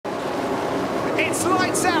It's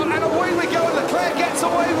lights out, and away we go, and Leclerc gets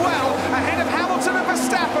away well, ahead of Hamilton and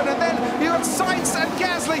Verstappen, and then you have Sainz and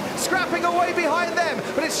Gasly scrapping away behind them.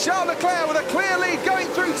 But it's Charles Leclerc with a clear lead going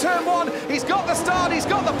through turn one. He's got the start, he's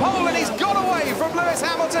got the pole, and he's got away from Lewis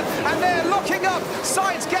Hamilton, and they're locking up.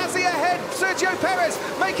 Sainz, Gasly ahead, Sergio Perez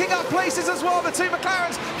making up places as well. The two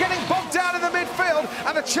McLarens getting bogged down in the midfield,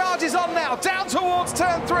 and the charge is on now, down towards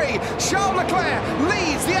turn three. Charles Leclerc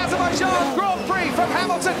leads the Azerbaijan Grand Prix from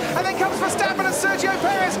Hamilton, and then comes Verstappen and Sergio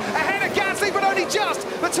Perez ahead of Gasly, but only just.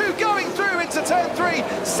 The two going through into turn three,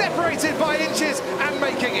 separated by inches and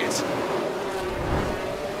making it.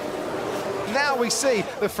 Now we see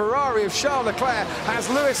the Ferrari of Charles Leclerc has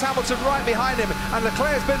Lewis Hamilton right behind him, and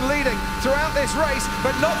Leclerc's been leading throughout this race,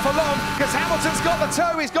 but not for long, because Hamilton's got the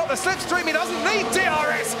toe, he's got the slipstream, he doesn't need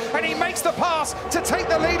DRS, and he makes the pass to take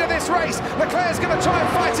the lead of this race. Leclerc's going to try and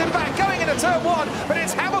fight him back going into turn one, but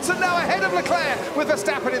it's Hamilton now ahead of Leclerc with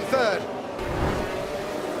Verstappen in third.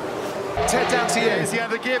 Ted, down to you. Yeah,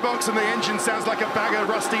 the gearbox and the engine sounds like a bag of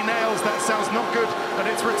rusty nails. That sounds not good, and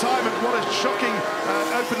it's retirement. What a shocking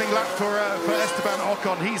opening lap for Esteban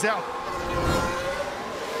Ocon. He's out.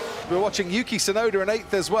 We're watching Yuki Tsunoda in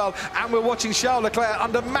 8th as well, and we're watching Charles Leclerc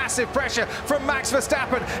under massive pressure from Max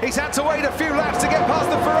Verstappen. He's had to wait a few laps to get past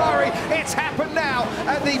the Ferrari. It's happened now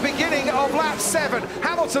at the beginning of lap 7.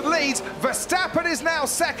 Hamilton leads, Verstappen is now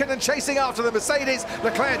second and chasing after the Mercedes.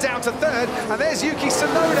 Leclerc down to third, and there's Yuki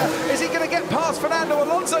Tsunoda. Is he going to get past Fernando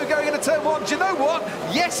Alonso going into turn one? Do you know what?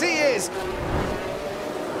 Yes, he is.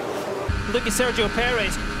 Look at Sergio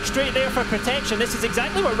Perez, straight there for protection. This is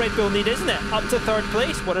exactly what Red Bull need, isn't it? Up to third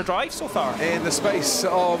place. What a drive so far. In the space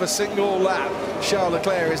of a single lap, Charles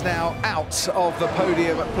Leclerc is now out of the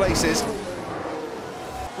podium places.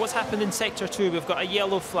 What's happened in Sector 2? We've got a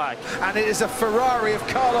yellow flag. And it is a Ferrari of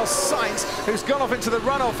Carlos Sainz who's gone off into the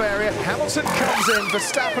runoff area. Hamilton comes in,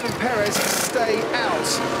 Verstappen and Perez stay out.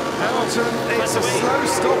 Hamilton, it's a slow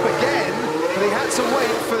stop again. But he had to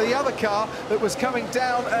wait for the other car that was coming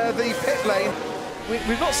down the pit lane.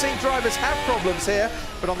 We've not seen drivers have problems here,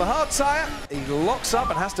 but on the hard tyre, he locks up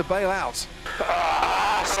and has to bail out.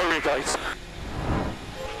 Sorry, guys.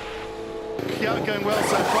 Yeah, going well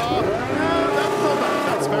so far.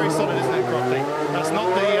 That's very solid, isn't it, Crofty? That's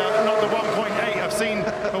not the 1.8 I've seen.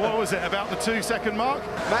 But what was it, about the 2-second mark?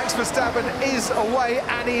 Max Verstappen is away,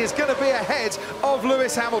 and he is going to be ahead of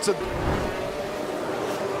Lewis Hamilton.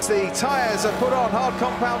 The tyres are put on, hard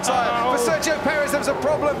compound tyre. For Sergio Perez, there's a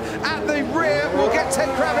problem at the rear. We'll get Ted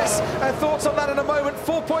Kravitz thoughts on that in a moment.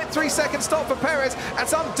 4.3 second stop for Perez.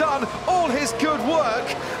 That's undone all his good work.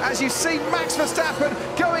 As you see Max Verstappen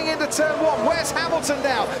going into turn one. Where's Hamilton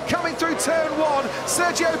now? Coming through turn one.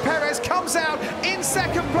 Sergio Perez comes out in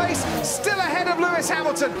second place, still ahead of Lewis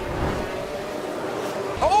Hamilton.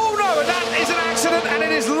 Oh no, and that is an accident, and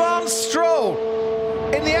it is Lance Stroll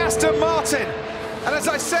in the Aston Martin. And as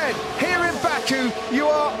I said, here in Baku, you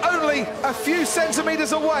are only a few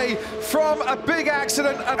centimetres away from a big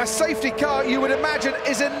accident, and a safety car, you would imagine,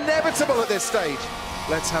 is inevitable at this stage.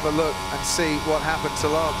 Let's have a look and see what happened to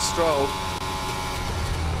Lance Stroll.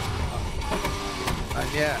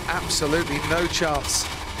 And yeah, absolutely no chance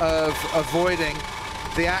of avoiding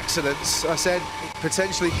the accidents. I said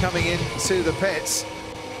potentially coming into the pits.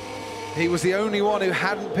 He was the only one who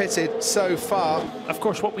hadn't pitted so far. Of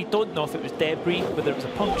course, what we don't know if it was debris, whether it was a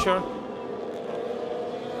puncture.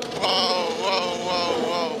 Whoa, whoa, whoa,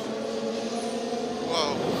 whoa.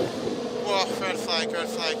 Whoa. Whoa, red flag, red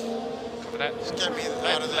flag. Cover that. Just get me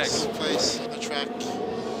out of this place, the track. Got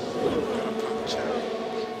a puncture.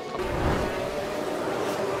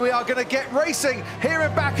 We are going to get racing here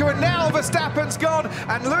in Baku, and now Verstappen's gone,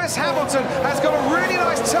 and Lewis Hamilton has got a really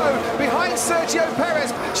nice toe behind Sergio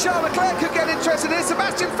Perez. Charles Leclerc could get interested in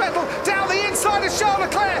Sebastian Vettel down the inside of Charles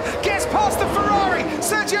Leclerc, gets past the Ferrari.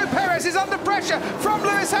 Sergio Perez is under pressure from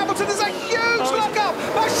Lewis Hamilton. There's a huge lock-up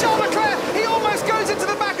by Charles Leclerc. He almost goes into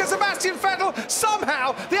the back of Sebastian Vettel.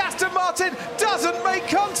 Somehow, the Aston Martin doesn't make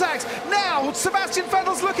contact. Now, Sebastian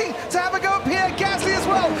Vettel's looking to have a go at Pierre Gasly as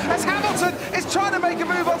well, as Hamilton is trying to make a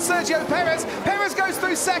move on Sergio Perez. Perez goes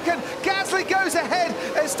through second. Gasly goes ahead,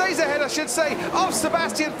 stays ahead, I should say, of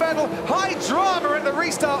Sebastian Vettel. High drama at the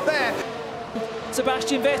restart there.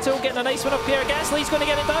 Sebastian Vettel getting a nice one up Pierre Gasly. He's going to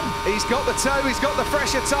get it done. He's got the toe, he's got the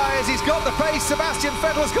fresher tyres, he's got the pace. Sebastian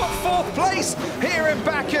Vettel's got 4th place here in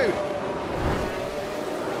Baku.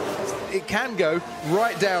 It can go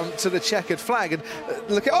right down to the checkered flag, and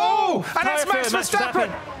look at, and that's Max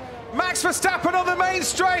Verstappen. Max Verstappen on the main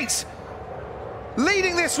straight,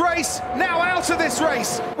 leading this race, now out of this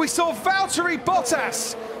race. We saw Valtteri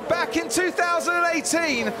Bottas back in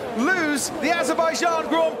 2018 lose the Azerbaijan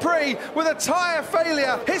Grand Prix with a tyre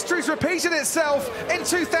failure. History's repeated itself in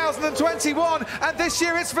 2021, and this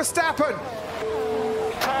year it's Verstappen.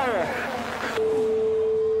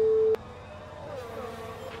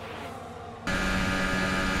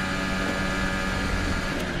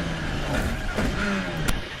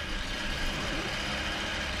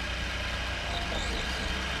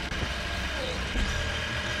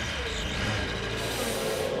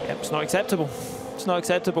 It's not acceptable. It's not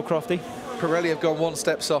acceptable, Crofty. Pirelli have gone one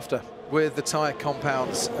step softer with the tyre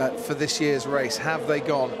compounds for this year's race. Have they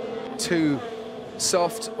gone too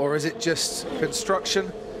soft, or is it just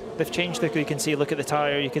construction? They've changed you can see, look at the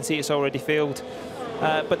tyre, you can see it's already failed.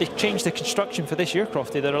 But they've changed the construction for this year,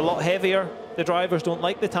 Crofty. They're a lot heavier. The drivers don't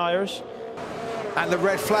like the tyres. And the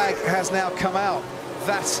red flag has now come out.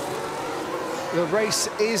 The race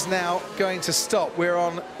is now going to stop. We're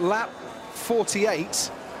on lap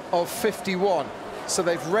 48 of 51. So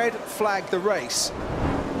they've red flagged the race.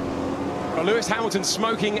 Well, Lewis Hamilton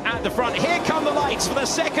smoking at the front. Here come the lights for the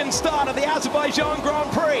second start of the Azerbaijan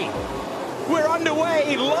Grand Prix. We're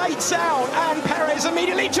underway, lights out, and Perez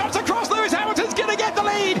immediately jumps across. Lewis Hamilton's going to get the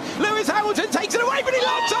lead. Lewis Hamilton takes it away, but he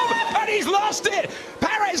locks off, and he's lost it.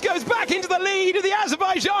 Perez goes back into the lead of the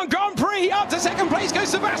Azerbaijan Grand Prix. Up to second place goes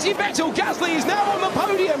Sebastian Vettel. Gasly is now on the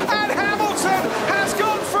podium. And Hamilton has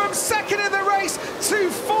gone from second in the race to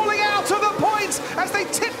falling out of the points as they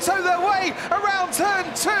tiptoe their way around turn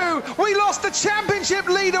 2. We lost the championship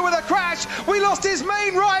leader with a crash. We lost his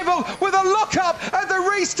main rival with a lock-up at the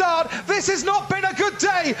restart. This has not been a good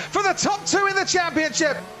day for the top 2 in the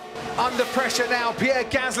championship. Under pressure now, Pierre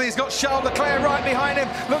Gasly's got Charles Leclerc right behind him.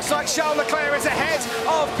 Looks like Charles Leclerc is ahead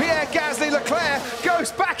of Pierre Gasly. Leclerc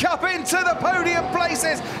goes back up into the podium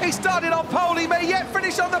places. He started on pole, he may yet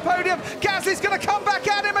finish on the podium. Gasly's going to come back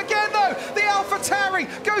at him again though. The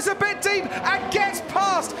AlphaTauri goes a bit deep and gets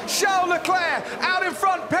past Charles Leclerc. Out in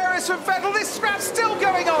front, Perez from Vettel. This scrap's still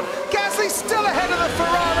going on. Gasly's still ahead of the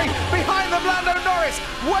Ferrari. Behind them, Lando Norris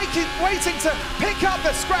waiting to pick up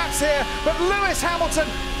the scraps here. But Lewis Hamilton,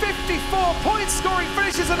 54 points scoring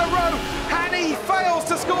finishes in a row, and he fails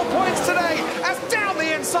to score points today as down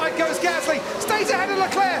the inside goes Gasly. Stays ahead of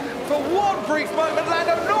Leclerc. For one brief moment,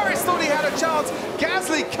 Lando Norris thought he had a chance.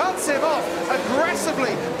 Gasly cuts him off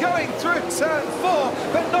aggressively going through turn 4,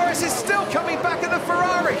 but Norris is still coming back in the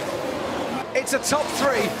Ferrari. It's a top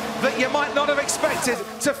 3 that you might not have expected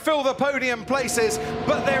to fill the podium places,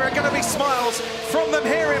 but there are going to be smiles from them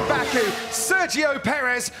here in Baku. Sergio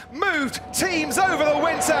Perez moved teams over the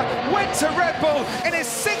winter, went to Red Bull in his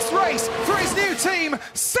 6th race for his new team.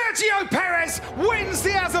 Sergio Perez wins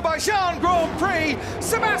the Azerbaijan Grand Prix.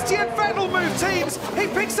 Sebastian Vettel moved teams. He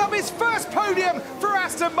picks up his first podium for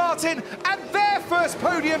Aston Martin and their first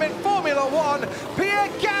podium in Formula 1. Pierre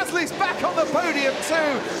Gasly's back on the podium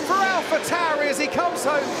too for AlphaTauri as he comes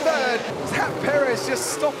home 3rd. That Perez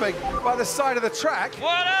just stopping by the side of the track.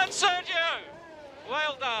 Well done, Sergio!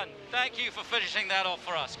 Well done. Thank you for finishing that off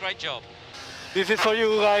for us. Great job. This is for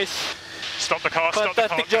you guys. Stop the car, stop the car,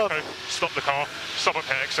 Fantastic job. stop the car, stop at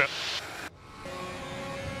pit exit.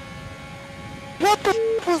 What the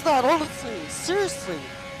f was that, honestly? Seriously?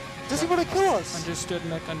 Does he want to kill us? Understood,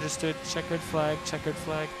 Mick, understood. Checkered flag, checkered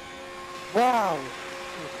flag. Wow.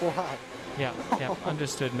 Wow. Yeah,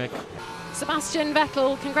 understood, Mick. Sebastian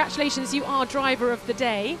Vettel, congratulations, you are driver of the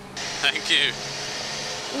day. Thank you.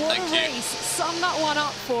 What a race. Sum that one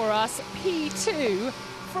up for us. P2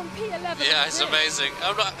 from P11. Yeah, it's amazing.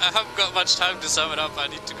 I haven't got much time to sum it up. I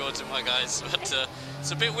need to go to my guys. But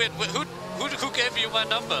it's a bit weird. Who gave you my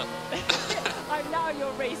number? I'm now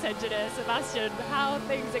your race engineer, Sebastian. How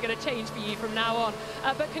things are going to change for you from now on.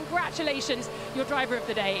 But congratulations, you're driver of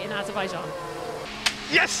the day in Azerbaijan.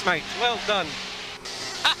 Yes, mate. Well done.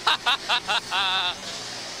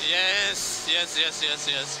 Yes.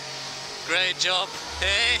 Great job.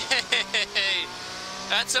 Hey.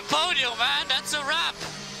 That's a podium, man. That's a wrap.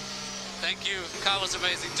 Thank you. Car was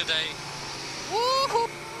amazing today. Woohoo!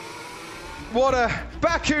 What a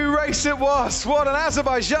Baku race it was. What an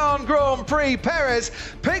Azerbaijan Grand Prix. Perez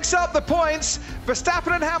picks up the points.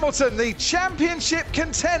 Verstappen and Hamilton, the championship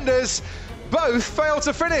contenders, both failed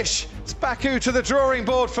to finish. It's Baku to the drawing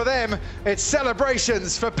board for them. It's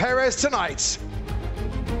celebrations for Perez tonight.